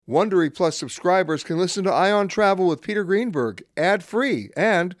Wondery Plus subscribers can listen to Ion Travel with Peter Greenberg ad-free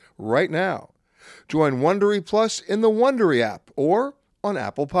and right now. Join Wondery Plus in the Wondery app or on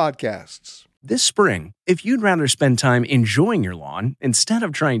Apple Podcasts. This spring, if you'd rather spend time enjoying your lawn instead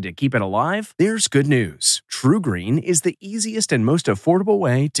of trying to keep it alive, there's good news. TruGreen is the easiest and most affordable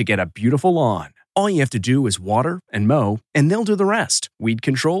way to get a beautiful lawn. All you have to do is water and mow, and they'll do the rest. Weed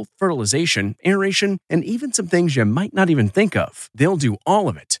control, fertilization, aeration, and even some things you might not even think of. They'll do all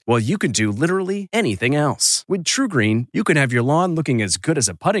of it, while you can do literally anything else. With TruGreen, you can have your lawn looking as good as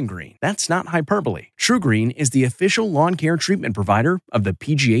a putting green. That's not hyperbole. TruGreen is the official lawn care treatment provider of the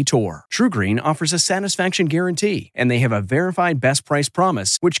PGA Tour. TruGreen offers a satisfaction guarantee, and they have a verified best price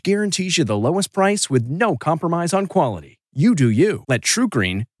promise, which guarantees you the lowest price with no compromise on quality. You do you. Let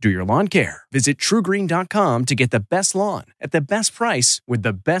TruGreen do your lawn care. Visit TruGreen.com to get the best lawn at the best price with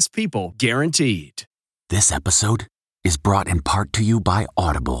the best people guaranteed. This episode is brought in part to you by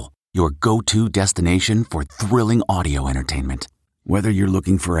Audible, your go-to destination for thrilling audio entertainment. Whether you're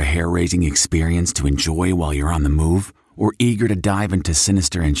looking for a hair-raising experience to enjoy while you're on the move or eager to dive into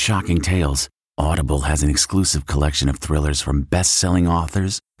sinister and shocking tales, Audible has an exclusive collection of thrillers from best-selling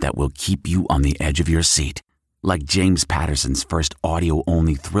authors that will keep you on the edge of your seat. Like James Patterson's first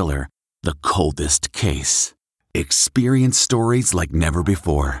audio-only thriller, The Coldest Case. Experience stories like never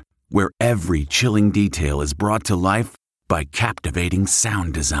before, where every chilling detail is brought to life by captivating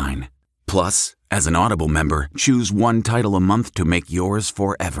sound design. Plus, as an Audible member, choose one title a month to make yours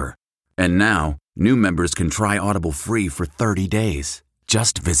forever. And now, new members can try Audible free for 30 days.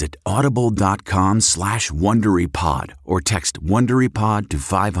 Just visit audible.com/WonderyPod or text WonderyPod to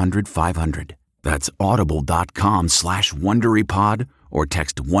 500-500. That's audible.com/WonderyPod or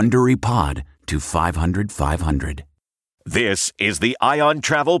text WonderyPod to 500-500. This is the Ion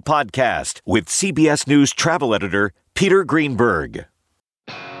Travel Podcast with CBS News travel editor Peter Greenberg.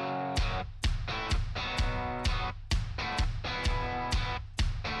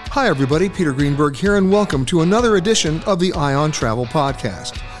 Hi everybody, Peter Greenberg here, and welcome to another edition of the Ion Travel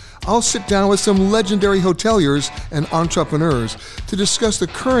Podcast. I'll sit down with some legendary hoteliers and entrepreneurs to discuss the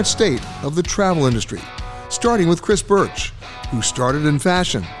current state of the travel industry, starting with Chris Birch, who started in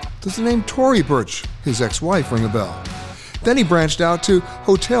fashion. Does the name Tory Burch, his ex-wife, ring a bell? Then he branched out to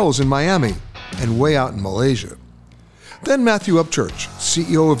hotels in Miami and way out in Malaysia. Then Matthew Upchurch,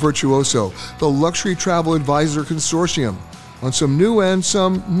 CEO of Virtuoso, the luxury travel advisor consortium, on some new and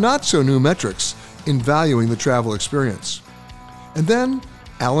some not-so-new metrics in valuing the travel experience. And then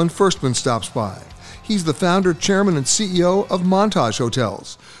Alan Firstman stops by. He's the founder, chairman, and CEO of Montage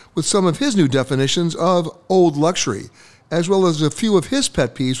Hotels, with some of his new definitions of old luxury, as well as a few of his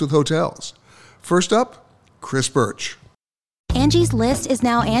pet peeves with hotels. First up, Chris Birch. Angie's List is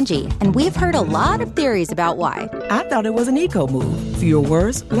now Angie, and we've heard a lot of theories about why. I thought it was an eco move. Fewer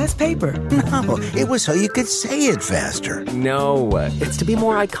words, less paper. No, it was so you could say it faster. No, it's to be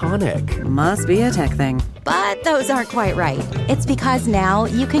more iconic. Must be a tech thing. But those aren't quite right. It's because now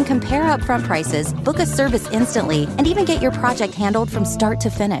you can compare upfront prices, book a service instantly, and even get your project handled from start to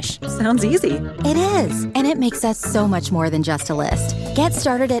finish. Sounds easy. It is, and it makes us so much more than just a list. Get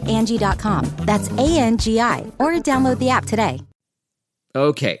started at Angie.com. That's ANGI, or download the app today.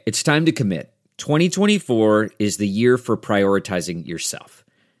 Okay, it's time to commit. 2024 is the year for prioritizing yourself.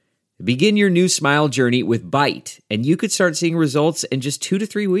 Begin your new smile journey with Byte, and you could start seeing results in just 2 to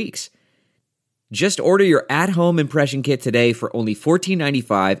 3 weeks. Just order your at-home impression kit today for only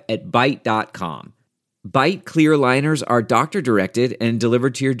 $14.95 at Byte.com. Byte clear liners are doctor-directed and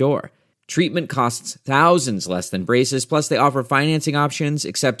delivered to your door. Treatment costs thousands less than braces, plus they offer financing options,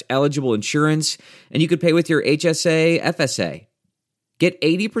 accept eligible insurance, and you could pay with your HSA, FSA. Get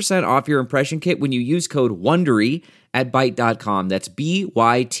 80% off your impression kit when you use code WONDERY at Byte.com. That's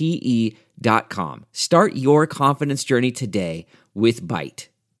BYTE.com. Start your confidence journey today with Byte.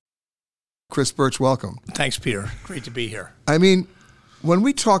 Chris Birch, welcome. Thanks, Peter. Great to be here. I mean, when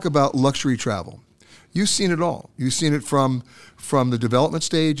we talk about luxury travel, you've seen it all. You've seen it from the development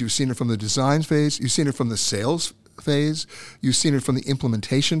stage. You've seen it from the design phase. You've seen it from the sales phase. You've seen it from the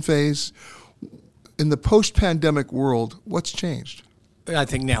implementation phase. In the post-pandemic world, what's changed? I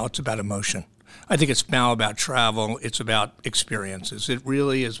think now it's about emotion. I think it's now about travel. It's about experiences. It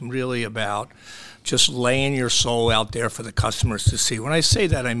really is about just laying your soul out there for the customers to see. When I say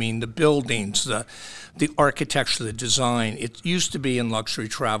that, I mean the buildings, the architecture, the design. It used to be in luxury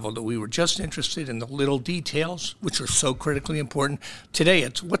travel that we were just interested in the little details, which are so critically important. Today,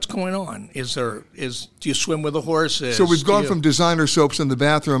 it's what's going on. Do you swim with the horses? So we've gone from designer soaps in the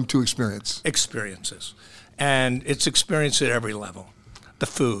bathroom to experiences. And it's experience at every level. The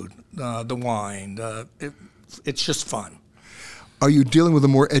food, the wine, it's just fun. Are you dealing with a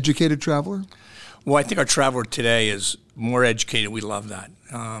more educated traveler? Well, I think our traveler today is more educated. We love that.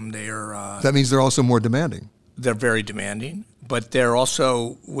 That means they're also more demanding. They're very demanding, but they're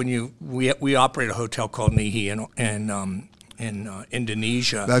also we operate a hotel called Nihi in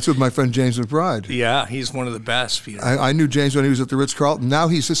Indonesia. That's with my friend James McBride. Yeah, he's one of the best, Peter. I knew James when he was at the Ritz-Carlton. Now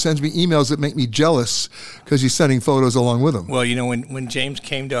he just sends me emails that make me jealous because he's sending photos along with him. Well, when James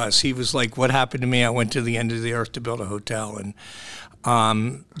came to us, he was like, what happened to me? I went to the end of the earth to build a hotel. And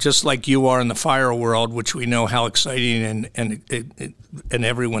just like you are in the fire world, which we know how exciting and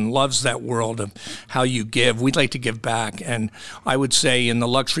everyone loves that world of how you give. We'd like to give back, and I would say in the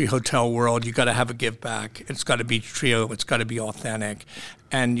luxury hotel world, you got to have a give back. It's got to be true. It's got to be authentic,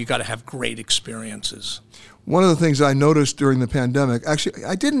 and you got to have great experiences. One of the things I noticed during the pandemic, actually,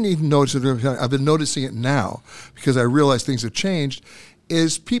 I didn't even notice it during the pandemic. I've been noticing it now because I realize things have changed.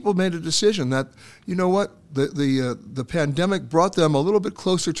 Is people made a decision that, you know what, the pandemic brought them a little bit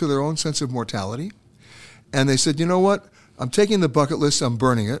closer to their own sense of mortality, and they said, you know what, I'm taking the bucket list, I'm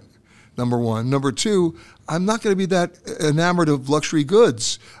burning it, number one. Number two, I'm not going to be that enamored of luxury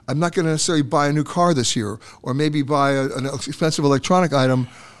goods. I'm not going to necessarily buy a new car this year or maybe buy an expensive electronic item,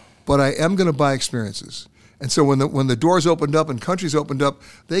 but I am going to buy experiences. And so when the doors opened up and countries opened up,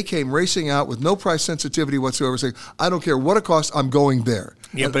 they came racing out with no price sensitivity whatsoever, saying, I don't care what it costs, I'm going there.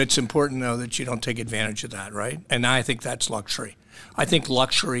 Yeah, but it's important, though, that you don't take advantage of that, right? And I think that's luxury. I think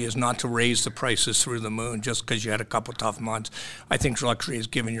luxury is not to raise the prices through the moon just because you had a couple tough months. I think luxury is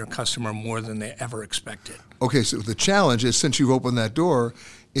giving your customer more than they ever expected. Okay, so the challenge is, since you've opened that door,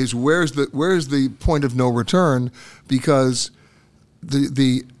 is where's the point of no return? Because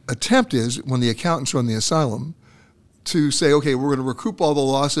the attempt is, when the accountants run the asylum, to say, okay, we're going to recoup all the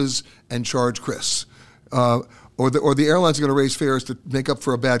losses and charge Chris. Or the airlines are going to raise fares to make up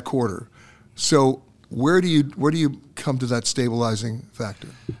for a bad quarter. So where do you come to that stabilizing factor?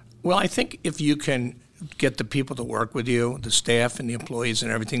 Well, I think if you can get the people to work with you, the staff and the employees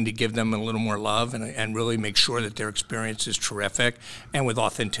and everything, to give them a little more love and really make sure that their experience is terrific and with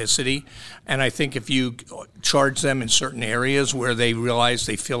authenticity. And I think if you charge them in certain areas where they realize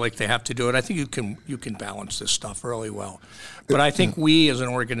they feel like they have to do it, I think you can balance this stuff really well. But I think we as an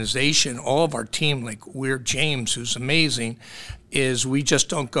organization, all of our team, like we're James, who's amazing, is we just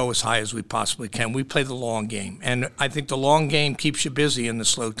don't go as high as we possibly can. We play the long game. And I think the long game keeps you busy in the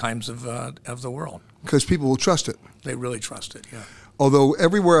slow times of the world. Because people will trust it. They really trust it, yeah. Although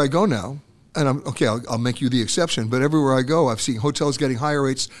everywhere I go now, and I'll make you the exception, but everywhere I go, I've seen hotels getting higher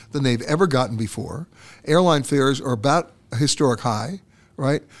rates than they've ever gotten before. Airline fares are about a historic high,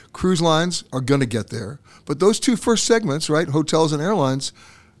 right? Cruise lines are going to get there. But those two first segments, right, hotels and airlines,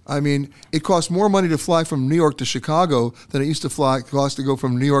 I mean, it costs more money to fly from New York to Chicago than it used to cost to go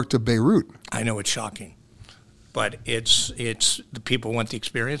from New York to Beirut. I know, it's shocking. But it's the people want the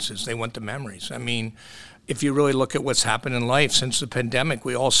experiences. They want the memories. I mean, if you really look at what's happened in life since the pandemic,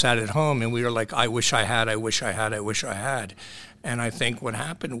 we all sat at home and we were like, I wish I had, I wish I had, I wish I had. And I think what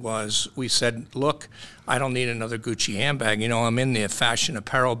happened was we said, look, I don't need another Gucci handbag. I'm in the fashion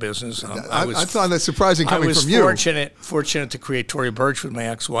apparel business. I found that surprising coming from you. I was fortunate to create Tory Burch with my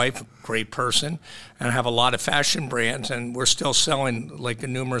ex-wife, a great person, and I have a lot of fashion brands, and we're still selling like a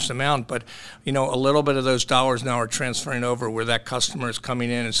numerous amount. But, a little bit of those dollars now are transferring over where that customer is coming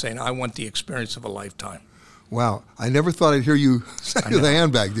in and saying, I want the experience of a lifetime. Wow. I never thought I'd hear you say the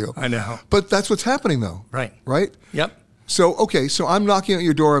handbag deal. I know. But that's what's happening, though. Right. Right? Yep. So I'm knocking at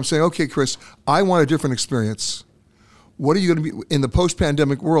your door. I'm saying, okay, Chris, I want a different experience. What are you going to be in the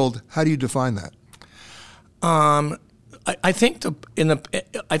post-pandemic world? How do you define that? I think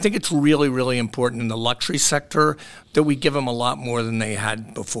it's really, really important in the luxury sector that we give them a lot more than they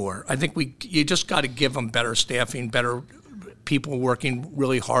had before. I think you just got to give them better staffing, better people working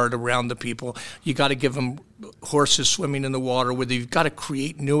really hard around the people. You got to give them horses swimming in the water with you. You've got to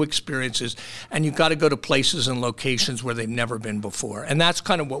create new experiences, and you've got to go to places and locations where they've never been before. And that's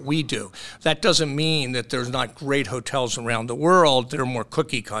kind of what we do. That doesn't mean that there's not great hotels around the world that are more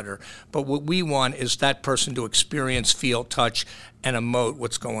cookie cutter. But what we want is that person to experience, feel, touch, and emote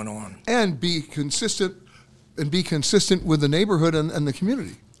what's going on. And be consistent with the neighborhood and the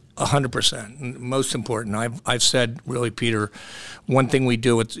community. 100%. Most important. I've said, really, Peter, one thing we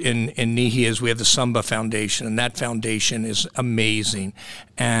do in Nihi is we have the Samba Foundation, and that foundation is amazing.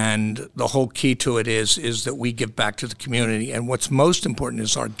 And the whole key to it is that we give back to the community. And what's most important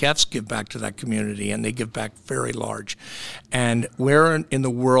is our guests give back to that community, and they give back very large. And where in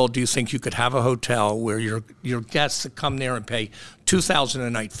the world do you think you could have a hotel where your guests that come there and pay $2,000 a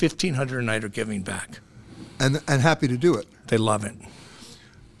night, $1,500 a night are giving back? And happy to do it. They love it.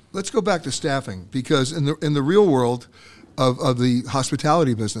 Let's go back to staffing, because in the real world, of the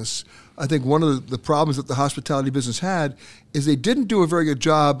hospitality business. I think one of the problems that the hospitality business had is they didn't do a very good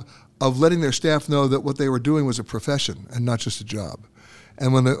job of letting their staff know that what they were doing was a profession and not just a job.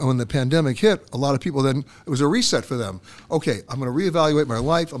 And when the pandemic hit, a lot of people then, it was a reset for them. Okay, I'm going to reevaluate my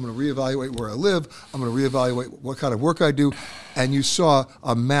life. I'm going to reevaluate where I live. I'm going to reevaluate what kind of work I do. And you saw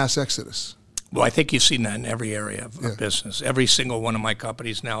a mass exodus. Well, I think you've seen that in every area of business. Every single one of my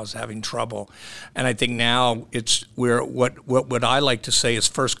companies now is having trouble. And I think now it's where what I like to say is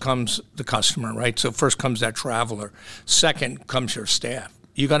first comes the customer, right? So first comes that traveler. Second comes your staff.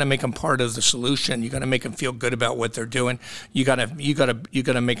 You got to make them part of the solution. You got to make them feel good about what they're doing. You got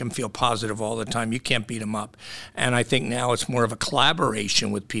to make them feel positive all the time. You can't beat them up. And I think now it's more of a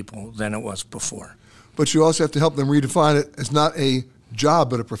collaboration with people than it was before. But you also have to help them redefine it as not a job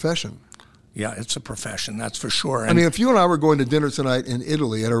but a profession. Yeah, it's a profession, that's for sure. I mean, if you and I were going to dinner tonight in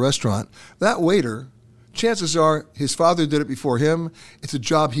Italy at a restaurant, that waiter, chances are his father did it before him. It's a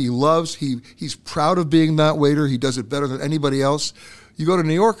job he loves. He's proud of being that waiter. He does it better than anybody else. You go to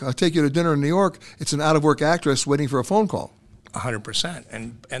New York, I'll take you to dinner in New York, it's an out-of-work actress waiting for a phone call. 100%.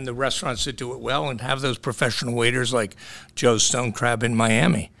 And the restaurants that do it well and have those professional waiters like Joe's Stone Crab in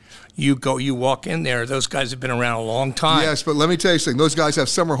Miami. You walk in there, those guys have been around a long time. Yes, but let me tell you something. Those guys have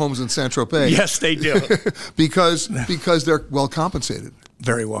summer homes in Saint-Tropez. Yes, they do. because they're well compensated.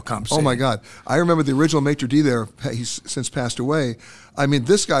 Very well compensated. Oh, my God. I remember the original maitre d' there. He's since passed away. I mean,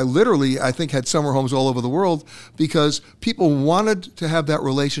 this guy literally, I think, had summer homes all over the world because people wanted to have that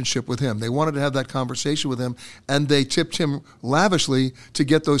relationship with him. They wanted to have that conversation with him, and they tipped him lavishly to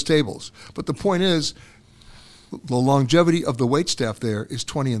get those tables. But the point is, the longevity of the wait staff there is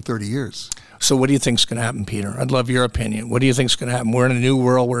 20 and 30 years. So what do you think is going to happen, Peter? I'd love your opinion. What do you think is going to happen? We're in a new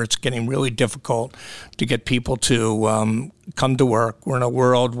world where it's getting really difficult to get people to come to work. We're in a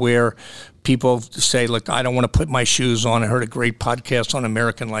world where people say, look, I don't want to put my shoes on. I heard a great podcast on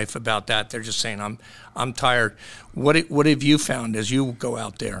American Life about that. They're just saying, I'm tired. What have you found as you go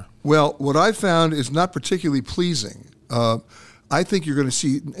out there? Well, what I found is not particularly pleasing. I think you're going to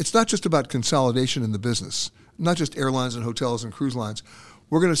see, it's not just about consolidation in the business, not just airlines and hotels and cruise lines.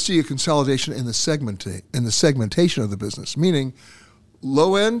 We're going to see a consolidation in the segmentation of the business, meaning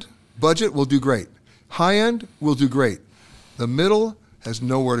low end budget will do great. High end will do great. The middle has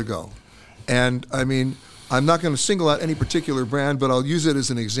nowhere to go. And I mean, I'm not going to single out any particular brand, but I'll use it as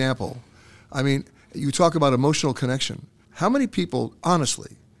an example. I mean, you talk about emotional connection. How many people,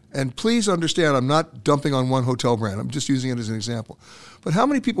 honestly, and please understand, I'm not dumping on one hotel brand. I'm just using it as an example. But how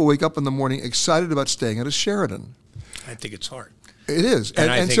many people wake up in the morning excited about staying at a Sheraton? I think it's hard. It is.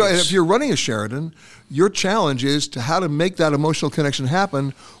 And so if you're running a Sheraton, your challenge is to how to make that emotional connection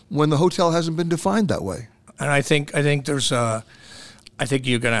happen when the hotel hasn't been defined that way. And I think there's I think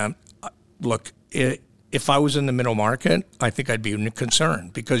you're going to, look, if I was in the middle market, I think I'd be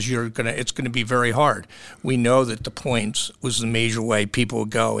concerned because it's going to be very hard. We know that the points was the major way people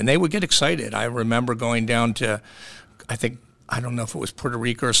would go, and they would get excited. I remember going down to, I don't know if it was Puerto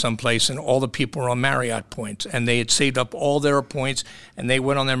Rico or someplace, and all the people were on Marriott points, and they had saved up all their points, and they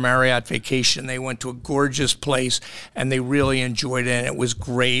went on their Marriott vacation. They went to a gorgeous place, and they really enjoyed it, and it was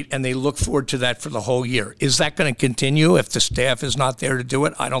great, and they look forward to that for the whole year. Is that going to continue if the staff is not there to do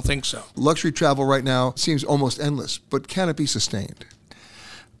it? I don't think so. Luxury travel right now seems almost endless, but can it be sustained?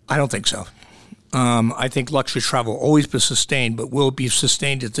 I don't think so. I think luxury travel will always be sustained, but will it be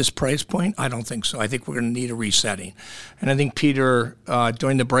sustained at this price point? I don't think so. I think we're going to need a resetting. And I think, Peter,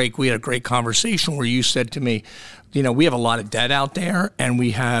 during the break, we had a great conversation where you said to me, we have a lot of debt out there, and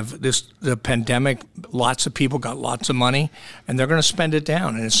we have the pandemic. Lots of people got lots of money, and they're going to spend it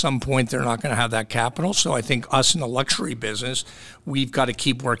down. And at some point, they're not going to have that capital. So I think us in the luxury business, we've got to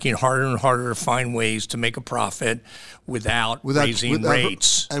keep working harder and harder to find ways to make a profit without raising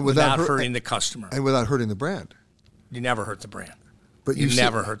rates and without hurting the customer. And without hurting the brand. You never hurt the brand. But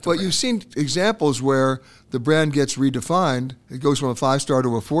you've seen examples where the brand gets redefined. It goes from a 5-star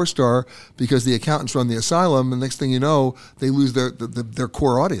to a 4-star because the accountants run the asylum, and next thing you know, they lose their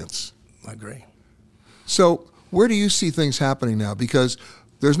core audience. I agree. So where do you see things happening now? Because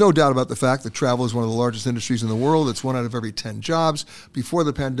there's no doubt about the fact that travel is one of the largest industries in the world. It's 1 out of every 10 jobs. Before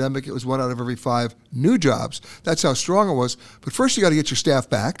the pandemic, it was 1 out of every 5 new jobs. That's how strong it was. But first, you got to get your staff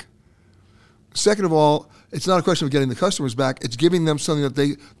back. Second of all, it's not a question of getting the customers back. It's giving them something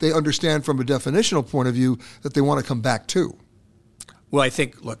that they understand from a definitional point of view that they want to come back to. Well, I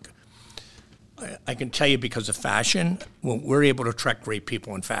think, look, I can tell you because of fashion, we're able to attract great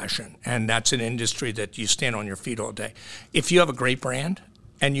people in fashion. And that's an industry that you stand on your feet all day. If you have a great brand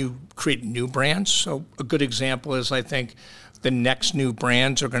and you create new brands, so a good example is, I think, The next new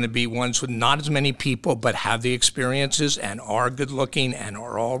brands are going to be ones with not as many people, but have the experiences and are good looking and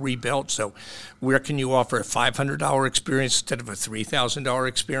are all rebuilt. So where can you offer a $500 experience instead of a $3,000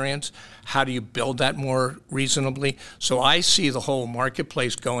 experience? How do you build that more reasonably? So I see the whole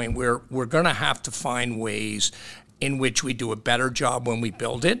marketplace going where we're going to have to find ways in which we do a better job when we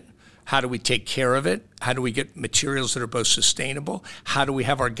build it. How do we take care of it? How do we get materials that are both sustainable? How do we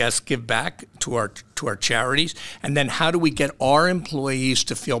have our guests give back to our charities? And then how do we get our employees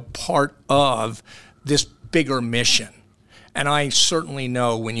to feel part of this bigger mission? And I certainly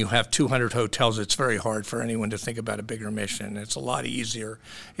know when you have 200 hotels, it's very hard for anyone to think about a bigger mission. It's a lot easier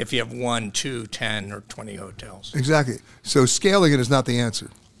if you have 1, 2, 10, or 20 hotels. Exactly. So scaling it is not the answer.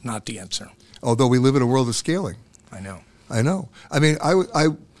 Not the answer. Although we live in a world of scaling. I know. I mean, I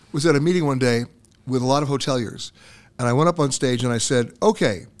was at a meeting one day with a lot of hoteliers, and I went up on stage and I said,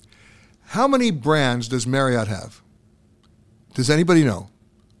 okay, how many brands does Marriott have? Does anybody know?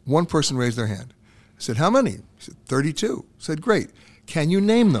 One person raised their hand. I said, how many? He said, 32. I said, great. Can you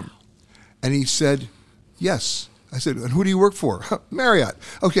name them? And he said, yes. I said, and who do you work for? Marriott.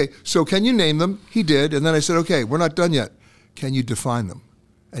 Okay, so can you name them? He did. And then I said, okay, we're not done yet. Can you define them?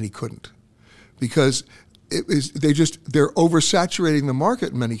 And he couldn't. Because they're oversaturating the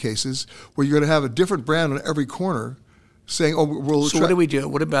market in many cases, where you're going to have a different brand on every corner saying, oh, we'll... So what do we do?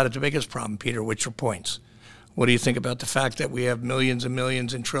 What about it? The biggest problem, Peter, which are points? What do you think about the fact that we have millions and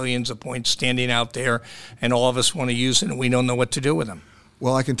millions and trillions of points standing out there, and all of us want to use it, and we don't know what to do with them?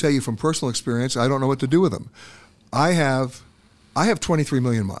 Well, I can tell you from personal experience, I don't know what to do with them. I have 23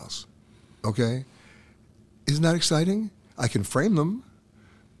 million miles, okay? Isn't that exciting? I can frame them.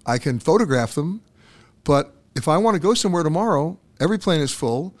 I can photograph them. But if I want to go somewhere tomorrow, every plane is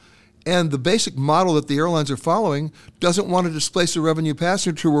full, and the basic model that the airlines are following doesn't want to displace a revenue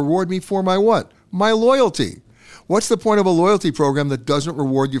passenger to reward me for my what? My loyalty. What's the point of a loyalty program that doesn't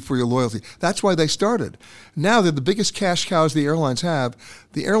reward you for your loyalty? That's why they started. Now they're the biggest cash cows the airlines have.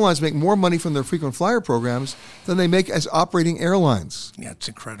 The airlines make more money from their frequent flyer programs than they make as operating airlines. Yeah, it's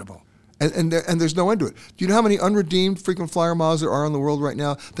incredible. And there's no end to it. Do you know how many unredeemed frequent flyer miles there are in the world right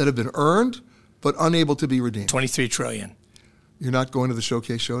now that have been earned but unable to be redeemed? 23 trillion. You're not going to the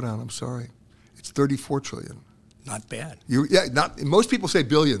Showcase Showdown. I'm sorry. It's 34 trillion. Not bad. Most people say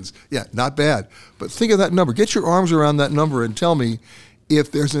billions. Yeah, not bad. But think of that number. Get your arms around that number and tell me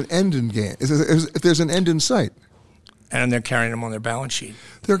if there's an end in game, if there's an end in sight. And they're carrying them on their balance sheet.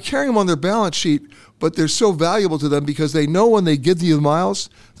 They're carrying them on their balance sheet, but they're so valuable to them because they know when they give you the miles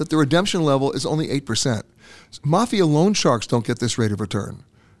that the redemption level is only 8%. Mafia loan sharks don't get this rate of return.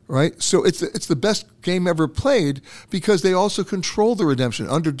 Right? So it's the best game ever played because they also control the redemption.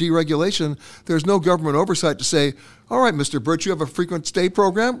 Under deregulation, there's no government oversight to say, all right, Mr. Burt, you have a frequent stay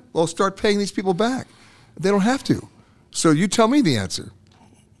program? Well, start paying these people back. They don't have to. So you tell me the answer.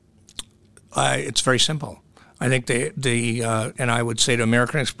 It's very simple. I think and I would say to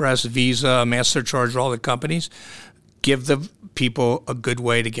American Express, Visa, MasterCard, all the companies, give the people a good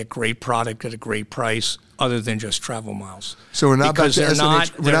way to get great product at a great price other than just travel miles. So we're not back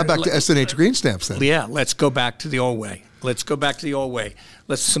to S&H green stamps then. Yeah, let's go back to the old way. Let's buy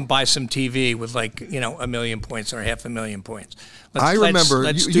some TV with a million points or 500,000 points.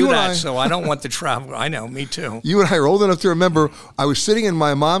 Let's do that. So I don't want the travel. I know, me too. You and I are old enough to remember I was sitting in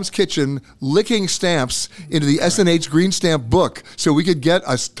my mom's kitchen licking stamps into the S&H green stamp book so we could get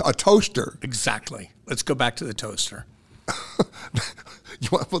a toaster. Exactly. Let's go back to the toaster.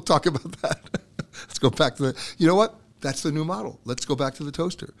 We'll talk about that. Let's go back to you know what? That's the new model. Let's go back to the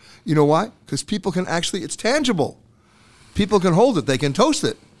toaster. You know why? Because people can it's tangible. People can hold it. They can toast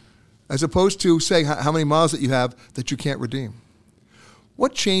it. As opposed to saying how many miles that you have that you can't redeem.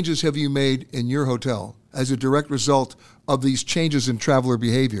 What changes have you made in your hotel as a direct result of these changes in traveler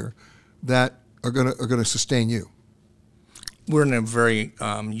behavior that are going to sustain you? We're in a very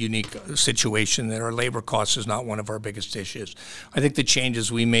unique situation that our labor cost is not one of our biggest issues. I think the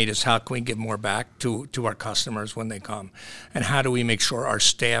changes we made is how can we give more back to our customers when they come, and how do we make sure our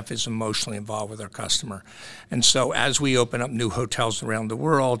staff is emotionally involved with our customer. And so as we open up new hotels around the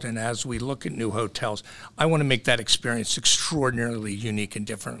world and as we look at new hotels, I want to make that experience extraordinarily unique and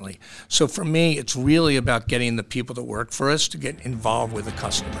differently. So for me, it's really about getting the people that work for us to get involved with the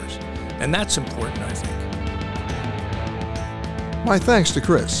customers. And that's important, I think. My thanks to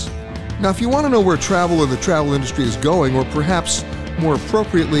Chris. Now, if you want to know where travel or the travel industry is going, or perhaps more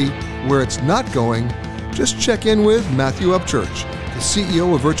appropriately, where it's not going, just check in with Matthew Upchurch, the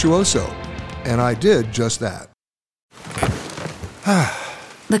CEO of Virtuoso. And I did just that.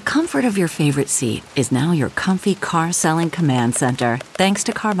 The comfort of your favorite seat is now your comfy car selling command center, thanks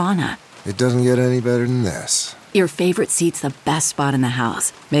to Carvana. It doesn't get any better than this. Your favorite seat's the best spot in the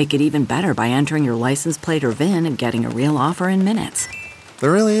house. Make it even better by entering your license plate or VIN and getting a real offer in minutes.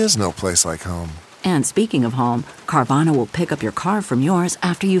 There really is no place like home. And speaking of home, Carvana will pick up your car from yours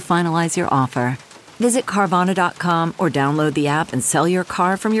after you finalize your offer. Visit Carvana.com or download the app and sell your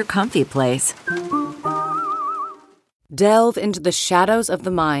car from your comfy place. Delve into the shadows of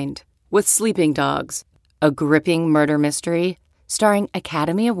the mind with Sleeping Dogs, a gripping murder mystery starring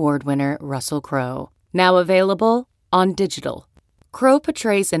Academy Award winner Russell Crowe. Now available on digital. Crowe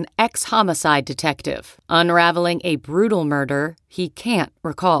portrays an ex-homicide detective unraveling a brutal murder he can't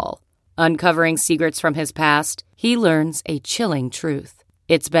recall. Uncovering secrets from his past, he learns a chilling truth.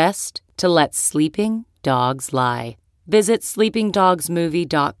 It's best to let sleeping dogs lie. Visit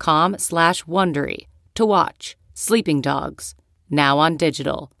sleepingdogsmovie.com/Wondery to watch Sleeping Dogs, now on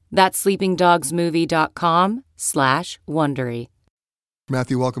digital. That's sleepingdogsmovie.com/Wondery.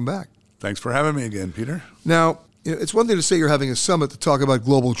 Matthew, welcome back. Thanks for having me again, Peter. Now, it's one thing to say you're having a summit to talk about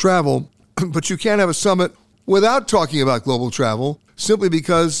global travel, but you can't have a summit without talking about global travel, simply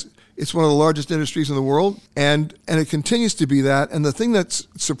because it's one of the largest industries in the world, and it continues to be that. And the thing that's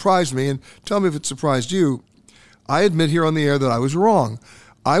surprised me, and tell me if it surprised you, I admit here on the air that I was wrong.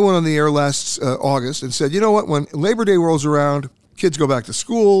 I went on the air last August and said, you know what, when Labor Day rolls around, kids go back to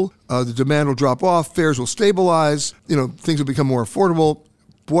school, the demand will drop off, fares will stabilize, things will become more affordable.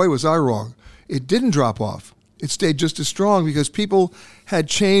 Boy, was I wrong. It didn't drop off. It stayed just as strong because people had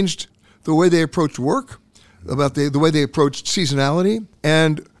changed the way they approached work, about the way they approached seasonality,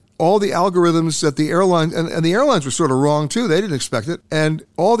 and all the algorithms that the airlines, and the airlines were sort of wrong too, they didn't expect it, and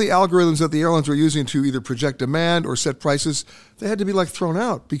all the algorithms that the airlines were using to either project demand or set prices, they had to be thrown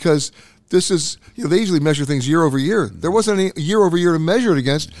out because this is, they usually measure things year over year. There wasn't any year over year to measure it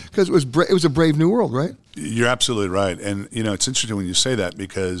against because it was a brave new world, right? You're absolutely right. And, it's interesting when you say that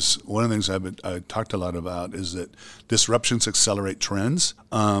because one of the things I talked a lot about is that disruptions accelerate trends.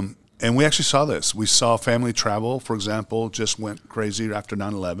 And we actually saw this. We saw family travel, for example, just went crazy after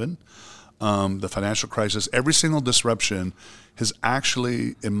 9/11. The financial crisis, every single disruption has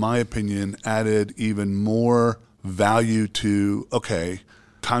actually, in my opinion, added even more value to,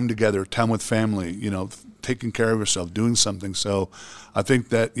 time together, time with family, taking care of yourself, doing something. So I think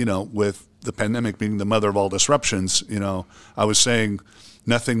that, with the pandemic being the mother of all disruptions, I was saying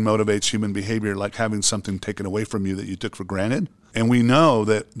nothing motivates human behavior like having something taken away from you that you took for granted. And we know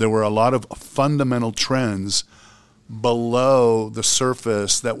that there were a lot of fundamental trends below the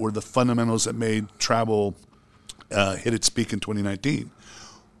surface that were the fundamentals that made travel hit its peak in 2019.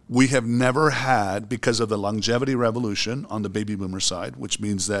 We have never had, because of the longevity revolution on the baby boomer side, which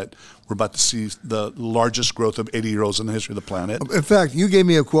means that we're about to see the largest growth of 80-year-olds in the history of the planet. In fact, you gave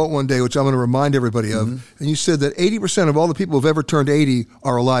me a quote one day, which I'm going to remind everybody of, and you said that 80% of all the people who've ever turned 80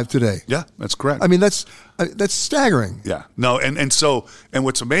 are alive today. Yeah, that's correct. I mean, that's staggering. Yeah. No, and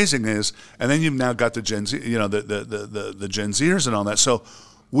what's amazing is, and then you've now got the Gen Z, the Gen Zers and all that. So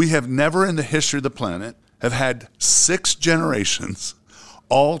we have never in the history of the planet have had 6 generations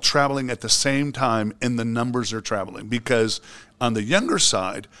all traveling at the same time in the numbers they're traveling. Because on the younger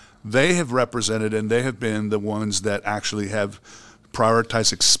side, they have represented and they have been the ones that actually have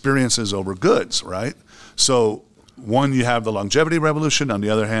prioritized experiences over goods, right? So one, you have the longevity revolution. On the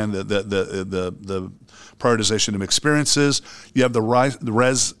other hand, the prioritization of experiences. You have the rise of the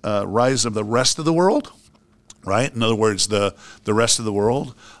rest of the world, right? In other words, the rest of the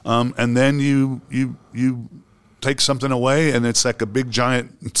world. And then you take something away, and it's like a big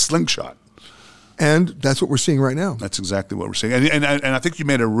giant slingshot. And that's what we're seeing right now. That's exactly what we're seeing. And I think you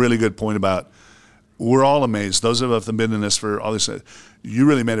made a really good point about, we're all amazed. Those of us that have been in this for all this, you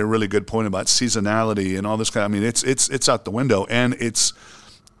really made a really good point about seasonality and all this kind of, it's out the window. And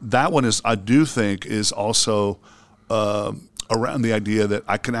that one is, I do think, is also around the idea that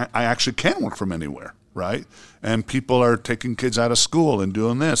I actually can work from anywhere. Right, and people are taking kids out of school and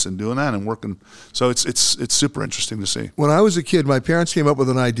doing this and doing that and working. So it's super interesting to see. When I was a kid, my parents came up with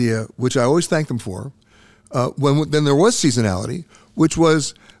an idea, which I always thank them for. Then there was seasonality, which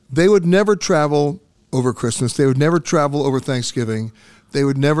was they would never travel over Christmas. They would never travel over Thanksgiving. They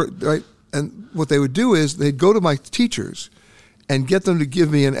would never, right? And what they would do is they'd go to my teachers and get them to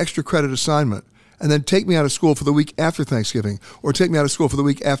give me an extra credit assignment, and then take me out of school for the week after Thanksgiving, or take me out of school for the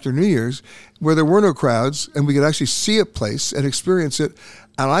week after New Year's, where there were no crowds, and we could actually see a place and experience it.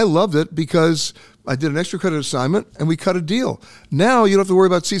 And I loved it because I did an extra credit assignment, and we cut a deal. Now you don't have to worry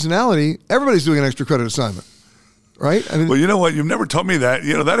about seasonality. Everybody's doing an extra credit assignment, right? I mean, well, you know what? You've never told me that.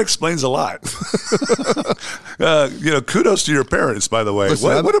 That explains a lot. Kudos to your parents, by the way.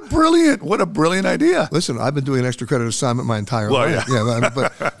 Listen, what a brilliant idea. Listen, I've been doing an extra credit assignment my entire life. Yeah,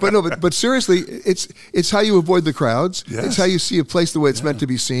 but seriously, it's how you avoid the crowds. Yes. It's how you see a place the way it's meant to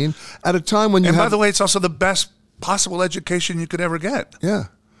be seen at a time when you by the way, it's also the best possible education you could ever get. Yeah,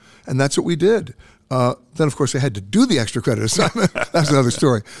 and that's what we did. Then, of course, I had to do the extra credit assignment. That's another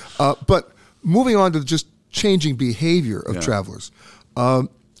story. But moving on to just changing behavior of travelers.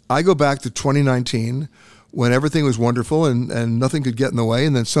 I go back to 2019 when everything was wonderful and nothing could get in the way,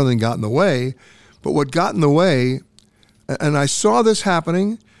 and then something got in the way. But what got in the way, and I saw this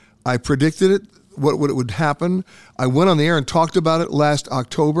happening, I predicted it, what would happen. I went on the air and talked about it last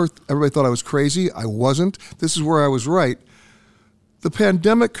October. Everybody thought I was crazy. I wasn't. This is where I was right. The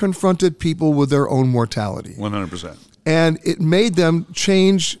pandemic confronted people with their own mortality. 100%. And it made them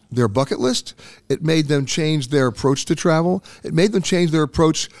change their bucket list. It made them change their approach to travel. It made them change their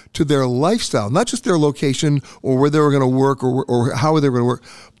approach to their lifestyle, not just their location or where they were going to work or how they were going to work,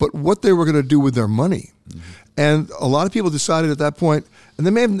 but what they were going to do with their money. Mm-hmm. And a lot of people decided at that point, and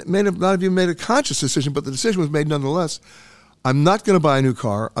they may have not even made a conscious decision, but the decision was made nonetheless. I'm not going to buy a new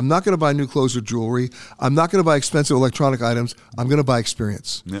car. I'm not going to buy new clothes or jewelry. I'm not going to buy expensive electronic items. I'm going to buy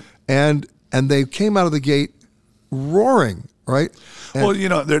experience. Yeah. And they came out of the gate roaring, right? And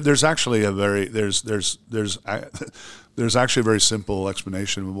well, there's actually a very there's actually a very simple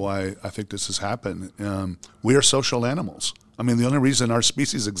explanation of why I think this has happened. We are social animals. I mean, the only reason our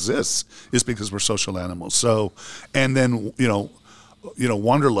species exists is because we're social animals. So, and then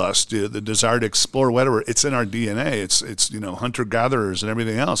wanderlust, the desire to explore, whatever, it's in our DNA. It's hunter gatherers and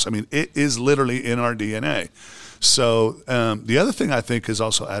everything else. I mean, it is literally in our DNA. So the other thing I think is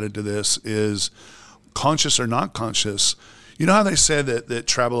also added to this is, conscious or not conscious, you know how they say that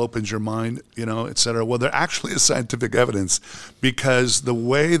travel opens your mind, et cetera? Well, there actually is scientific evidence, because the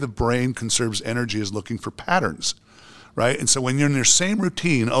way the brain conserves energy is looking for patterns, right? And so when you're in your same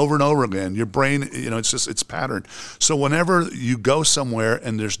routine over and over again, your brain, it's pattern. So whenever you go somewhere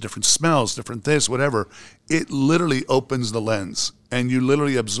and there's different smells, different this, whatever, it literally opens the lens and you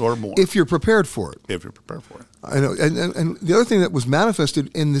literally absorb more. If you're prepared for it. If you're prepared for it. I know. And the other thing that was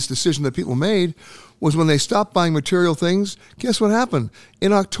manifested in this decision that people made was when they stopped buying material things, guess what happened?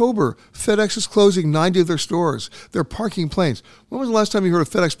 In October, FedEx is closing 90 of their stores. They're parking planes. When was the last time you heard of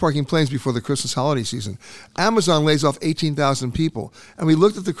FedEx parking planes before the Christmas holiday season? Amazon lays off 18,000 people. And we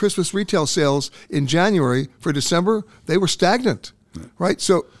looked at the Christmas retail sales in January for December. They were stagnant. Right.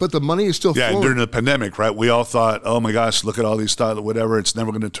 So, but the money is still flowing. And during the pandemic, right? We all thought, oh my gosh, look at all these stuff, whatever. It's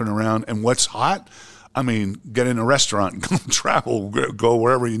never going to turn around. And what's hot? I mean, get in a restaurant, go travel, go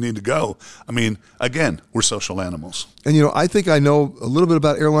wherever you need to go. I mean, again, we're social animals. And I think I know a little bit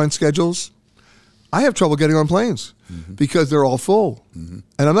about airline schedules. I have trouble getting on planes because they're all full. Mm-hmm.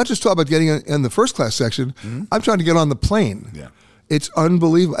 And I'm not just talking about getting in the first class section. Mm-hmm. I'm trying to get on the plane. Yeah. It's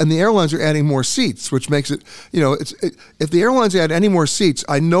unbelievable. And the airlines are adding more seats, which makes it, if the airlines add any more seats,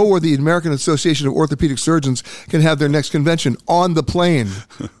 I know where the American Association of Orthopedic Surgeons can have their next convention, on the plane.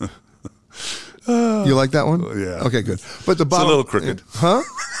 You like that one? Yeah. Okay, good. But the bottom, it's a little crooked. Huh?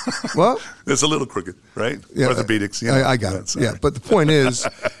 What? It's a little crooked, right? Yeah, orthopedics. I got it. Yeah, but the point is,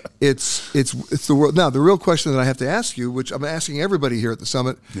 it's the world. Now, the real question that I have to ask you, which I'm asking everybody here at the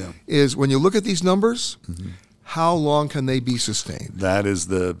summit, is when you look at these numbers, how long can they be sustained? That is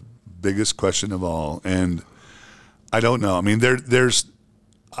the biggest question of all, and I don't know. I mean, there's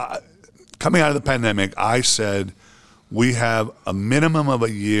coming out of the pandemic, I said we have a minimum of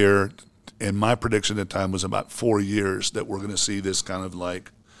a year. And my prediction at the time was about 4 years that we're going to see this kind of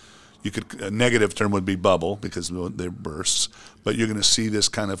like, a negative term would be bubble because they're bursts, but you're going to see this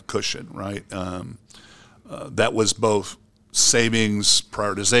kind of cushion, right? That was both savings,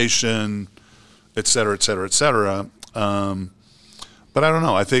 prioritization, et cetera, et cetera, et cetera. But I don't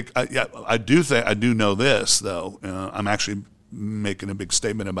know. I think I do know this though. I'm actually making a big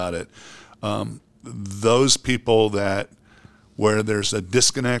statement about it. Those people where there's a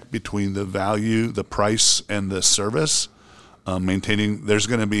disconnect between the value, the price, and the service, maintaining, there's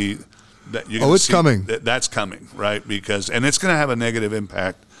going to be that. It's coming. That's coming, right? And it's going to have a negative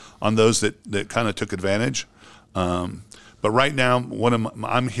impact on those that kind of took advantage. But right now,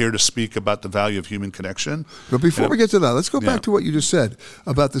 I'm here to speak about the value of human connection. But before we get to that, let's go back to what you just said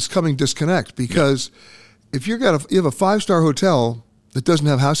about this coming disconnect. Because if you have a 5-star hotel that doesn't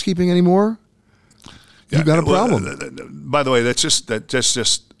have housekeeping anymore, you've got a problem. By the way, that's just.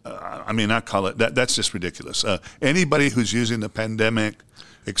 I mean, I call it that. That's just ridiculous. Anybody who's using the pandemic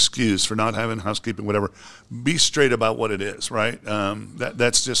excuse for not having housekeeping, whatever. Be straight about what it is, right?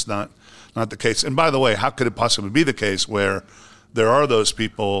 That's just not the case. And by the way, how could it possibly be the case where there are those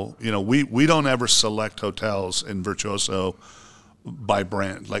people? We don't ever select hotels in Virtuoso by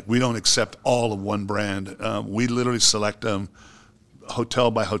brand. Like, we don't accept all of one brand. We literally select them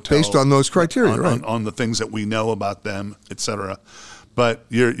hotel by hotel based on those criteria, right? On the things that we know about them, et cetera. But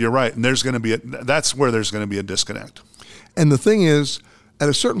you're right, and that's where there's going to be a disconnect. And the thing is, at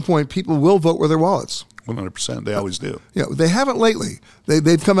a certain point, people will vote with their wallets. 100%. They always do. Yeah, they haven't lately.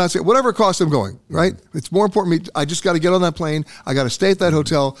 They've come out and said, whatever it costs, I'm going, right? It's more important to me. I just got to get on that plane. I got to stay at that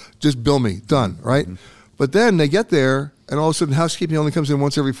hotel. Just bill me. Done, right? Mm-hmm. But then they get there, and all of a sudden housekeeping only comes in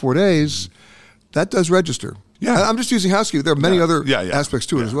once every 4 days. That does register. Yeah, I'm just using housekeeping. There are many other aspects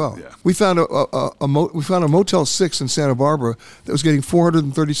to it as well. Yeah. We found a Motel 6 in Santa Barbara that was getting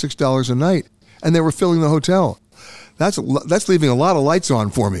 $436 a night, and they were filling the hotel. That's leaving a lot of lights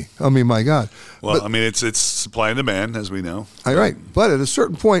on for me. I mean, my God. Well, it's supply and demand, as we know. Right. But at a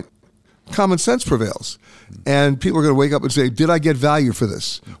certain point, common sense prevails. And people are going to wake up and say, did I get value for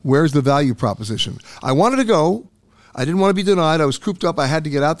this? Where's the value proposition? I wanted to go. I didn't want to be denied. I was cooped up. I had to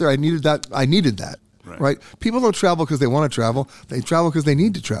get out there. I needed that. Right? People don't travel because they want to travel. They travel because they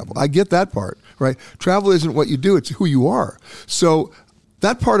need to travel. I get that part, right? Travel isn't what you do. It's who you are. So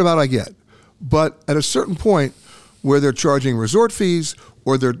that part about I get. But at a certain point where they're charging resort fees,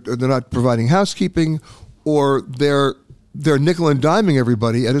 or they're not providing housekeeping, or they're nickel and diming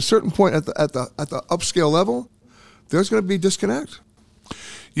everybody, at a certain point at the upscale level, there's going to be disconnect.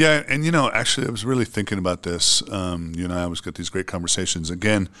 Yeah, and actually, I was really thinking about this. You and I always get these great conversations.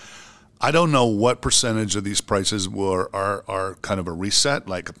 Again, I don't know what percentage of these prices are kind of a reset,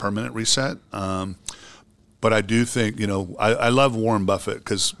 like a permanent reset. But I do think, I love Warren Buffett,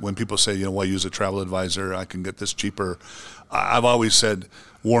 because when people say, well, I use a travel advisor, I can get this cheaper. I've always said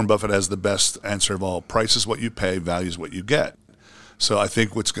Warren Buffett has the best answer of all. Price is what you pay, value is what you get. So I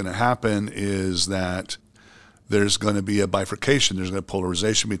think what's going to happen is that there's going to be a bifurcation. There's going to be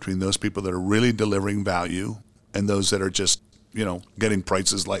polarization between those people that are really delivering value and those that are just, getting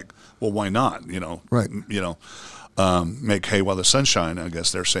prices like, well, why not? Right. Make hay while the sun shines, I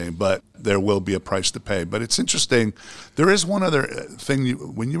guess they're saying, but there will be a price to pay. But it's interesting. There is one other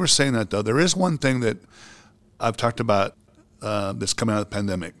thing, when you were saying that, though, there is one thing that I've talked about that's coming out of the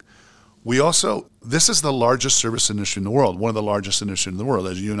pandemic. This is the largest service industry in the world, one of the largest industries in the world,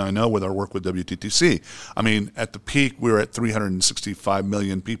 as you and I know with our work with WTTC. I mean, at the peak, we were at 365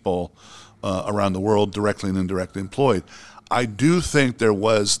 million people around the world, directly and indirectly employed. I do think there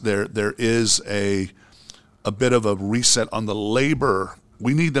is a bit of a reset on the labor.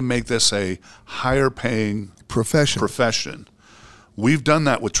 We need to make this a higher paying profession. We've done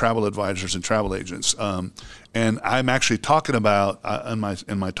that with travel advisors and travel agents. And I'm actually talking about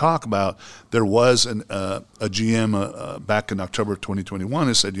in my talk about there was a GM back in October of 2021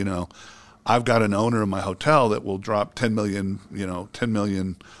 who said, I've got an owner of my hotel that will drop $10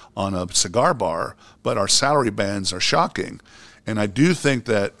 million on a cigar bar, but our salary bands are shocking. And I do think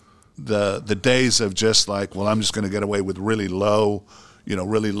that the days of just like, well, I'm just going to get away with really low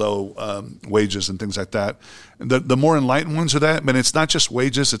wages and things like that. The more enlightened ones are that, but it's not just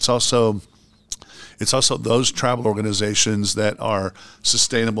wages. It's also those travel organizations that are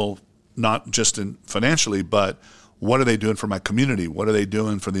sustainable, not just financially, but what are they doing for my community? What are they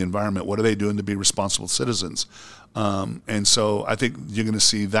doing for the environment? What are they doing to be responsible citizens? And so I think you're going to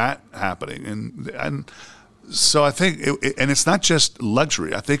see that happening. And so I think, and it's not just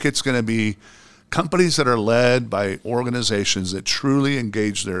luxury. I think it's going to be companies that are led by organizations that truly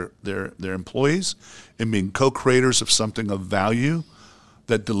engage their employees in being co-creators of something of value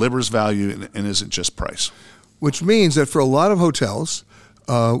that delivers value and isn't just price. Which means that for a lot of hotels,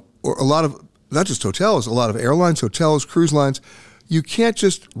 or a lot of, not just hotels, a lot of airlines, hotels, cruise lines, you can't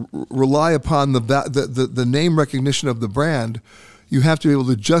just rely upon the name recognition of the brand. You have to be able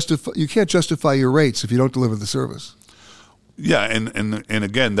to justify. You can't justify your rates if you don't deliver the service. Yeah, and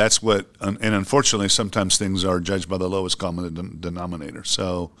again, that's what. And unfortunately, sometimes things are judged by the lowest common denominator.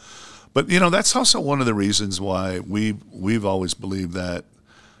 So, but that's also one of the reasons why we've always believed that,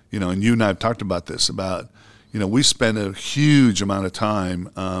 and you and I have talked about this about. We spend a huge amount of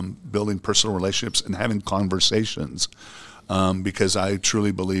time building personal relationships and having conversations because I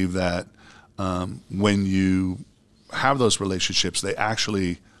truly believe that when you have those relationships, they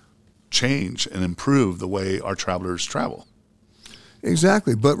actually change and improve the way our travelers travel.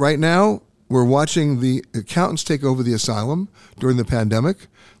 Exactly. But right now, we're watching the accountants take over the asylum during the pandemic.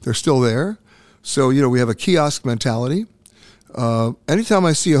 They're still there. So, we have a kiosk mentality. Anytime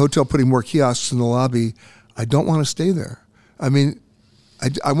I see a hotel putting more kiosks in the lobby, I don't want to stay there. I mean,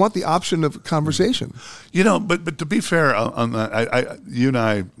 I want the option of conversation. You know, but to be fair on that, you and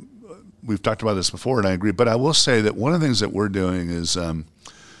I, we've talked about this before, and I agree. But I will say that one of the things that we're doing is,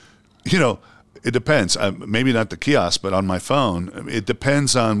 you know, it depends. Maybe not the kiosk, but on my phone, it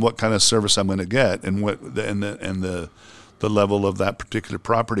depends on what kind of service I'm going to get and the level of that particular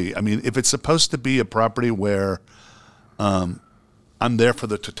property. I mean, if it's supposed to be a property where I'm there for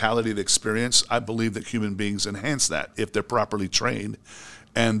the totality of the experience, I believe that human beings enhance that if they're properly trained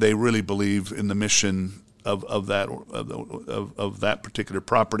and they really believe in the mission of that particular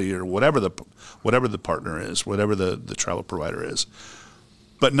property or whatever the partner is, whatever the travel provider is.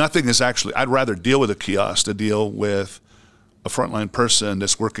 But nothing is actually, I'd rather deal with a kiosk to deal with a frontline person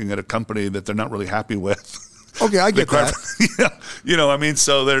that's working at a company that they're not really happy with. Okay, I get that. You know, I mean,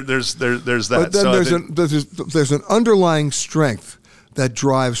 so there's that. But then there's an underlying strength that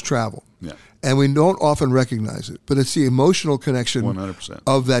drives travel. Yeah. And we don't often recognize it, but it's the emotional connection 100%.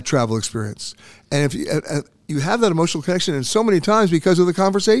 of that travel experience. And if you have that emotional connection, and so many times because of the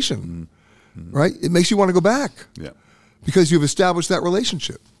conversation, right? It makes you want to go back. Yeah. Because you've established that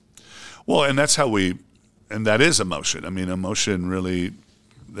relationship. Well, and that's and that is emotion. I mean, emotion really,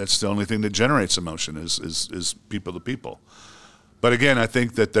 that's the only thing that generates emotion is people to people. But again, I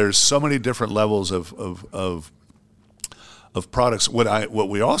think that there's so many different levels of products. What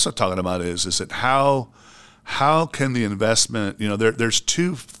we're also talking about is that how can the investment, you know, there's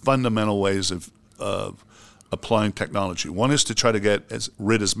two fundamental ways of applying technology. One is to try to get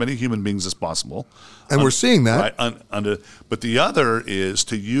rid as many human beings as possible. And we're seeing that. Right, but the other is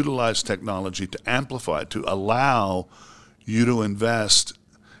to utilize technology to amplify, to allow you to invest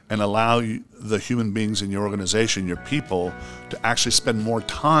and allow the human beings in your organization, your people, to actually spend more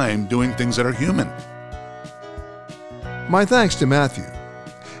time doing things that are human. My thanks to Matthew.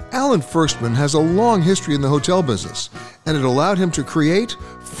 Alan Firstman has a long history in the hotel business, and it allowed him to create,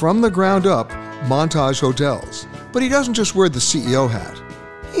 from the ground up, Montage Hotels. But he doesn't just wear the CEO hat.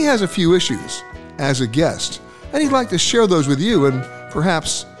 He has a few issues as a guest, and he'd like to share those with you and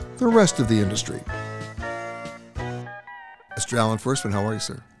perhaps the rest of the industry. Mr. Alan Firstman, how are you,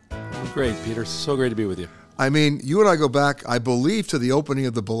 sir? Great, Peter. So great to be with you. I mean, you and I go back, I believe, to the opening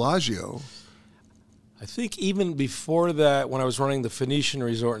of the Bellagio. I think even before that, when I was running the Phoenician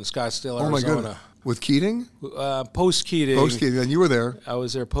Resort in Scottsdale, Arizona. Oh, my goodness. With Keating? Post-Keating. Post-Keating, and you were there. I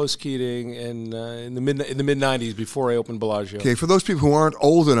was there post-Keating and in the mid-'90s before I opened Bellagio. Okay, for those people who aren't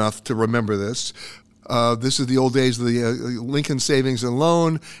old enough to remember this is the old days of the Lincoln Savings and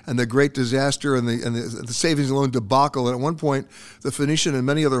Loan and the Great Disaster and the Savings and Loan debacle. And at one point, the Phoenician and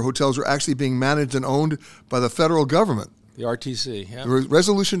many other hotels were actually being managed and owned by the federal government. The RTC, yeah. The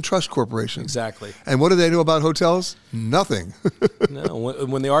Resolution Trust Corporation. Exactly. And what do they know about hotels? Nothing. No,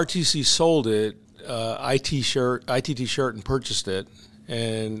 when the RTC sold it, ITT Shirt and purchased it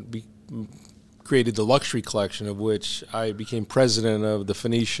and created the luxury collection, of which I became president of the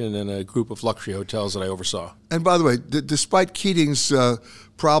Phoenician and a group of luxury hotels that I oversaw. And by the way, despite Keating's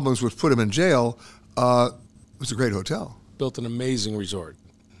problems which put him in jail, it was a great hotel. Built an amazing resort.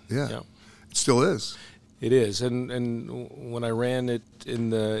 Yeah. It still is. It is, and when I ran it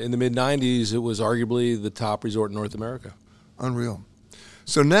in the mid-'90s, it was arguably the top resort in North America. Unreal.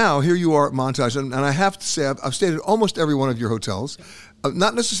 So now, here you are at Montage, and I have to say, I've stayed at almost every one of your hotels,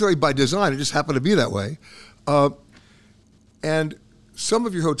 not necessarily by design, it just happened to be that way. And some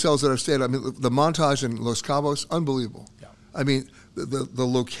of your hotels that I've stayed at, I mean, the Montage in Los Cabos, unbelievable. Yeah. I mean, the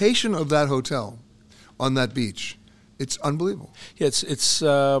location of that hotel on that beach, it's unbelievable. Yeah, it's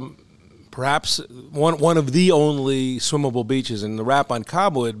perhaps one of the only swimmable beaches, and the rap on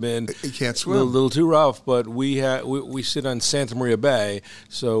Cabo had been you can't swim. A little too rough, but we sit on Santa Maria Bay,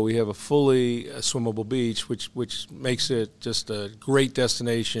 so we have a fully swimmable beach, which makes it just a great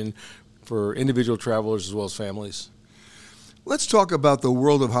destination for individual travelers as well as families. Let's talk about the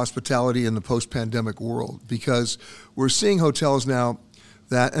world of hospitality in the post-pandemic world, because we're seeing hotels now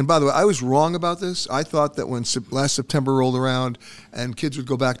that, and by the way, I was wrong about this. I thought that when last September rolled around and kids would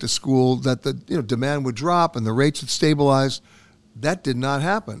go back to school, that the demand would drop and the rates would stabilize. That did not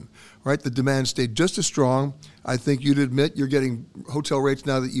happen, right? The demand stayed just as strong. I think you'd admit you're getting hotel rates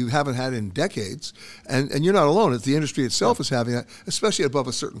now that you haven't had in decades, and you're not alone. It's the industry itself is having that, especially above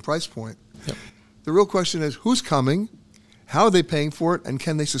a certain price point. Yep. The real question is, who's coming, how are they paying for it, and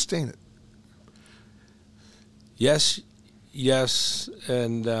can they sustain it? Yes,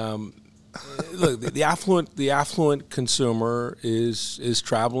 and look, the affluent consumer is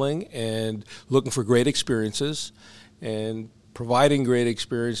traveling and looking for great experiences, and providing great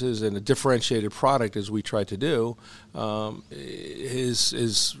experiences and a differentiated product, as we try to do,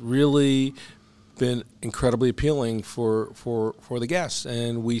 is really been incredibly appealing for the guests.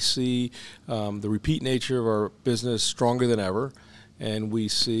 And we see the repeat nature of our business stronger than ever. And we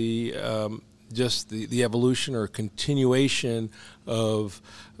see just the evolution or continuation of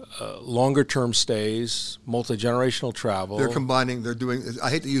longer-term stays, multi-generational travel. They're doing,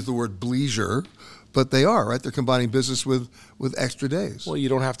 I hate to use the word bleisure, but they are, right? They're combining business with extra days. Well, you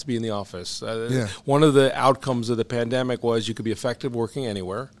don't have to be in the office. One of the outcomes of the pandemic was you could be effective working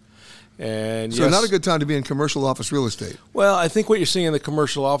anywhere. And so not a good time to be in commercial office real estate. Well, I think what you're seeing in the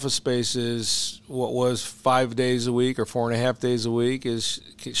commercial office space is what was 5 days a week or 4.5 days a week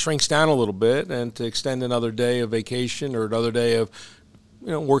shrinks down a little bit, and to extend another day of vacation or another day of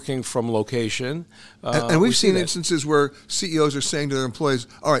working from location. And we've seen instances where CEOs are saying to their employees,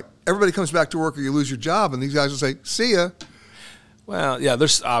 all right, everybody comes back to work or you lose your job, and these guys will say, see ya. Well, yeah,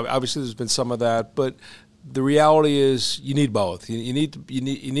 there's been some of that, but the reality is you need both. You need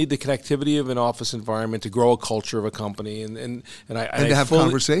the connectivity of an office environment to grow a culture of a company, and to have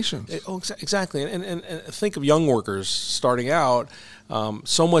conversations. Exactly. And think of young workers starting out.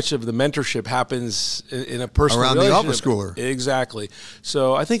 So much of the mentorship happens in a personal around the office schooler. Exactly.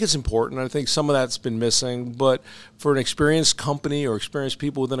 So I think it's important. I think some of that's been missing, but for an experienced company or experienced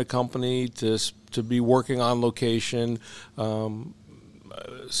people within a company to be working on location.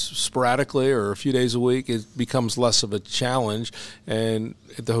 Sporadically or a few days a week, it becomes less of a challenge, and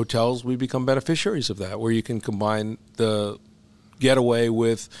at the hotels we become beneficiaries of that, where you can combine the getaway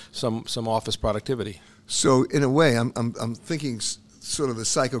with some office productivity. So in a way, I'm thinking sort of the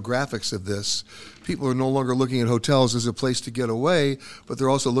psychographics of this. People are no longer looking at hotels as a place to get away, but they're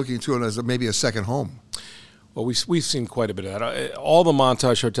also looking to it as maybe a second home. Well, we've seen quite a bit of that. All the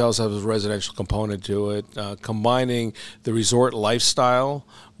Montage hotels have a residential component to it. Combining the resort lifestyle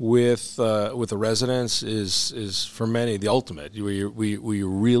with the residence is for many the ultimate. We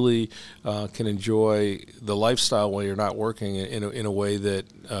really can enjoy the lifestyle while you're not working in a way that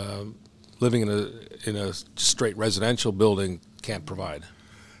living in a straight residential building can't provide.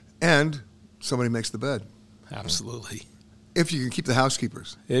 And somebody makes the bed. Absolutely. If you can keep the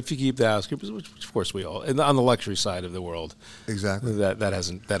housekeepers. If you keep the housekeepers, which of course we all, and on the luxury side of the world. Exactly. That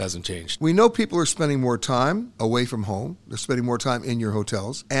hasn't changed. We know people are spending more time away from home. They're spending more time in your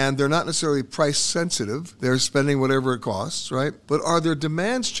hotels, and they're not necessarily price sensitive. They're spending whatever it costs, right? But are their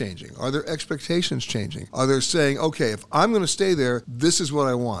demands changing? Are their expectations changing? Are they saying, okay, if I'm going to stay there, this is what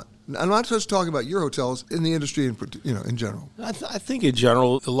I want? I'm not just talking about your hotels, in the industry in general. I think in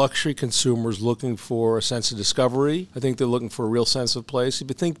general, the luxury consumer is looking for a sense of discovery. I think they're looking for a real sense of place. If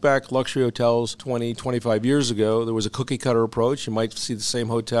you think back, luxury hotels 20, 25 years ago, there was a cookie-cutter approach. You might see the same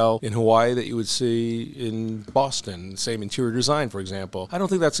hotel in Hawaii that you would see in Boston, same interior design, for example. I don't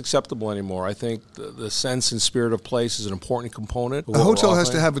think that's acceptable anymore. I think the sense and spirit of place is an important component. A hotel has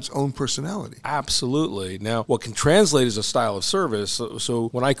to have its own personality. Absolutely. Now, what can translate is a style of service. So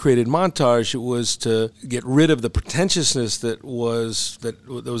when I created Montage, it was to get rid of the pretentiousness that was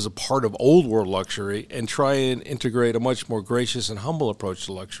a part of old world luxury and try and integrate a much more gracious and humble approach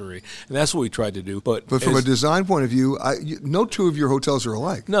to luxury. And that's what we tried to do. But from a design point of view, no two of your hotels are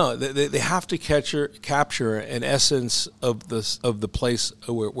alike. No, they have to capture an essence of the place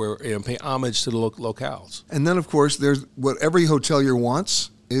where pay homage to the locales. And then, of course, there's what every hotelier wants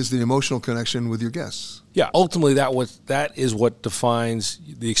is the emotional connection with your guests. Yeah, ultimately that is what defines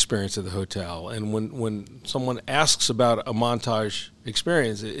the experience of the hotel. And when someone asks about a Montage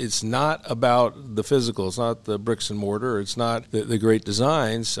experience, it's not about the physical. It's not the bricks and mortar. It's not the great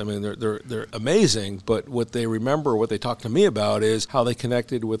designs. I mean, they're amazing. But what they remember, what they talk to me about, is how they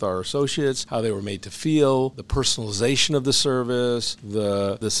connected with our associates, how they were made to feel, the personalization of the service,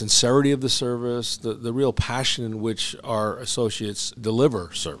 the sincerity of the service, the real passion in which our associates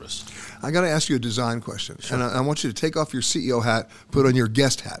deliver service. I got to ask you a design question. Sure. And I want you to take off your CEO hat, put on your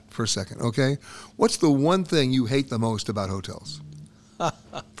guest hat for a second, okay? What's the one thing you hate the most about hotels?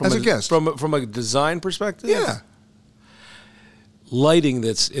 As a guest. From a design perspective? Yeah. Lighting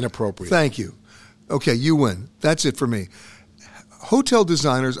that's inappropriate. Thank you. Okay, you win. That's it for me. Hotel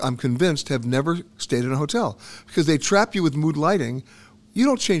designers, I'm convinced, have never stayed in a hotel because they trap you with mood lighting. You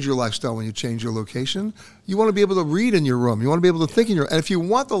don't change your lifestyle when you change your location. You want to be able to read in your room. You want to be able to think in your... And if you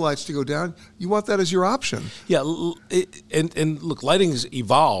want the lights to go down, you want that as your option. Yeah, and look, lighting's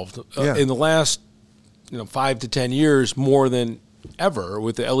evolved in the last 5 to 10 years more than ever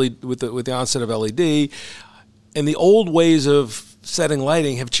with the LED, with the onset of LED. And the old ways of setting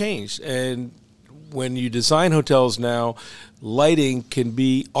lighting have changed. And when you design hotels now, lighting can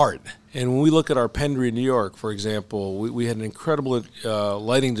be art. And when we look at our Pendry in New York, for example, we had an incredible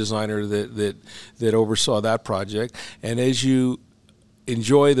lighting designer that oversaw that project. And as you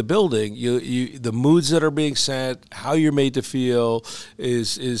enjoy the building, the moods that are being set, how you're made to feel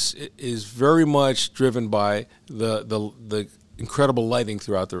is very much driven by the incredible lighting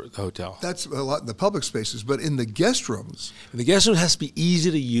throughout the hotel. That's a lot in the public spaces, but in the guest rooms. The guest room has to be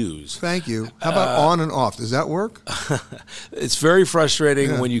easy to use. Thank you. How about on and off? Does that work? It's very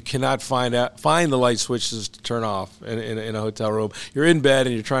frustrating when you cannot find the light switches to turn off in a hotel room. You're in bed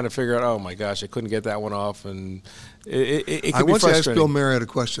and you're trying to figure out, oh my gosh, I couldn't get that one off, and it can be frustrating. I once asked Bill Marriott a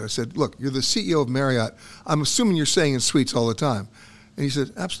question. I said, look, you're the CEO of Marriott. I'm assuming you're staying in suites all the time. And he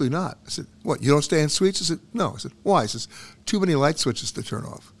said, absolutely not. I said, what, you don't stay in suites? I said, no. I said, why? He says, too many light switches to turn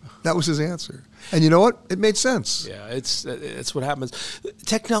off. That was his answer. And you know what? It made sense. Yeah, it's what happens.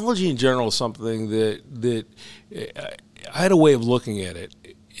 Technology in general is something that I had a way of looking at it,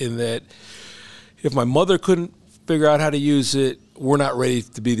 in that if my mother couldn't figure out how to use it, we're not ready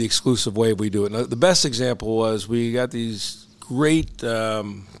to be the exclusive way we do it. Now, the best example was we got these great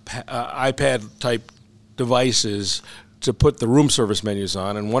iPad-type devices to put the room service menus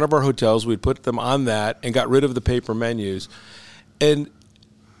on. And one of our hotels, we'd put them on that and got rid of the paper menus. And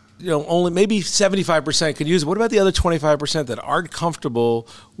only maybe 75% could use it. What about the other 25% that aren't comfortable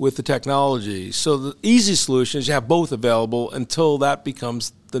with the technology? So the easy solution is you have both available until that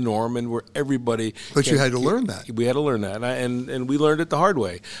becomes the norm, and where everybody. But you had to learn that. We had to learn that, and we learned it the hard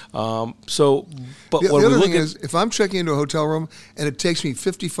way. But the other thing is, if I'm checking into a hotel room and it takes me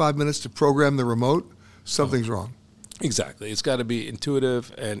 55 minutes to program the remote, something's wrong. Exactly. It's got to be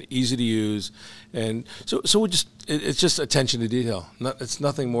intuitive and easy to use. And so it's just attention to detail. It's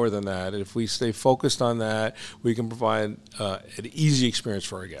nothing more than that. And if we stay focused on that, we can provide an easy experience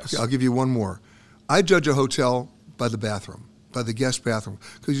for our guests. Okay, I'll give you one more. I judge a hotel by the bathroom, by the guest bathroom,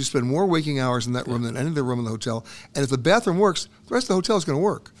 because you spend more waking hours in that room than any other room in the hotel. And if the bathroom works, the rest of the hotel is going to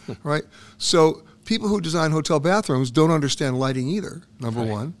work, right? So people who design hotel bathrooms don't understand lighting either, number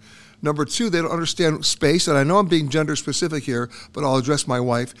one. Number two, they don't understand space, and I know I'm being gender specific here, but I'll address my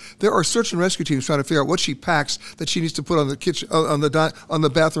wife. There are search and rescue teams trying to figure out what she packs that she needs to put on the kitchen, on the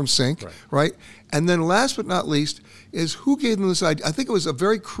bathroom sink, right? And then last but not least is who gave them this idea? I think it was a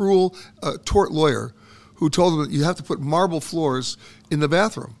very cruel tort lawyer who told them that you have to put marble floors in the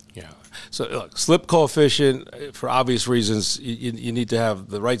bathroom. Yeah. So look, slip coefficient, for obvious reasons, you need to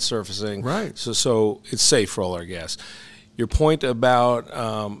have the right surfacing. Right. So it's safe for all our guests. Your point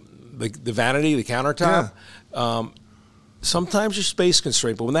about the vanity, the countertop, sometimes you're space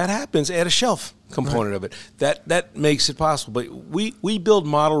constrained, but when that happens, add a shelf component of it. That makes it possible. But we build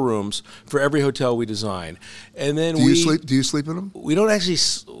model rooms for every hotel we design, and then do you sleep in them? We don't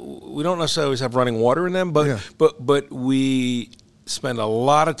necessarily always have running water in them, but we spend a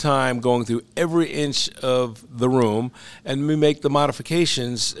lot of time going through every inch of the room, and we make the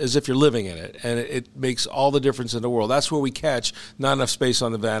modifications as if you're living in it, and it makes all the difference in the world. That's where we catch not enough space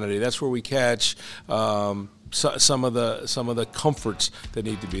on the vanity. That's where we catch some of the comforts that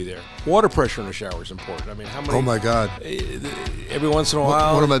need to be there. Water pressure in the shower is important. I mean, how many? Oh my God! Every once in a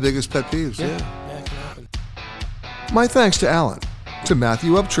while, one of my biggest pet peeves. Yeah, it can happen. My thanks to Alan, to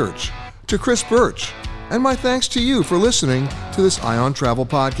Matthew Upchurch, to Chris Birch. And my thanks to you for listening to this Ion Travel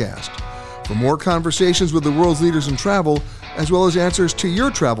podcast. For more conversations with the world's leaders in travel, as well as answers to your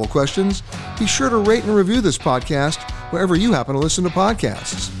travel questions, be sure to rate and review this podcast wherever you happen to listen to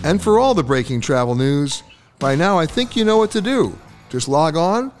podcasts. And for all the breaking travel news, by now I think you know what to do. Just log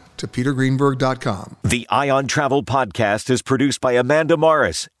on to petergreenberg.com. The Ion Travel Podcast is produced by Amanda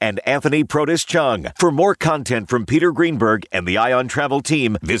Morris and Anthony Protis Chung. For more content from Peter Greenberg and the Ion Travel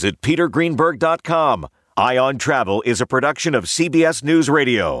team, visit petergreenberg.com. Ion Travel is a production of CBS News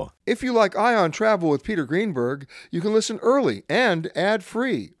Radio. If you like Ion Travel with Peter Greenberg, you can listen early and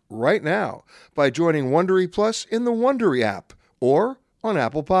ad-free right now by joining Wondery Plus in the Wondery app or on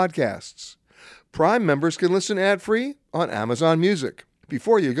Apple Podcasts. Prime members can listen ad-free on Amazon Music.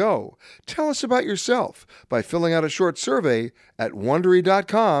 Before you go, tell us about yourself by filling out a short survey at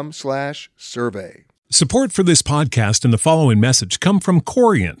Wondery.com/survey. Support for this podcast and the following message come from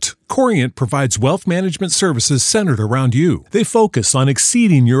Corient. Corient provides wealth management services centered around you. They focus on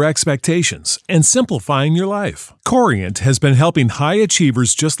exceeding your expectations and simplifying your life. Corient has been helping high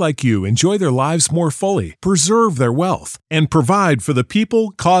achievers just like you enjoy their lives more fully, preserve their wealth, and provide for the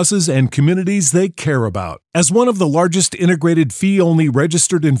people, causes, and communities they care about. As one of the largest integrated fee-only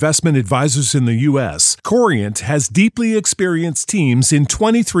registered investment advisors in the U.S., Corient has deeply experienced teams in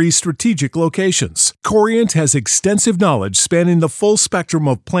 23 strategic locations. Corient has extensive knowledge spanning the full spectrum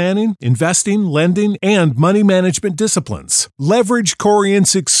of planning, investing, lending, and money management disciplines. Leverage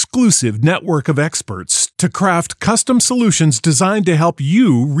Corient's exclusive network of experts to craft custom solutions designed to help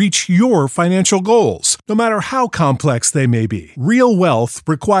you reach your financial goals, no matter how complex they may be. Real wealth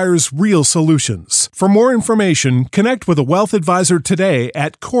requires real solutions. For more information, connect with a wealth advisor today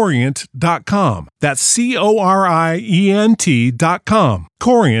at Corient.com. That's Corient.com.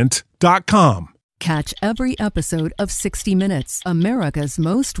 Corient.com. Catch every episode of 60 Minutes, America's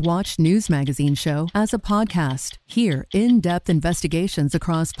most watched news magazine show, as a podcast. Hear in-depth investigations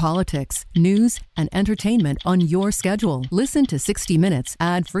across politics, news, and entertainment on your schedule. Listen to 60 Minutes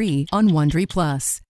ad-free on Wondery Plus.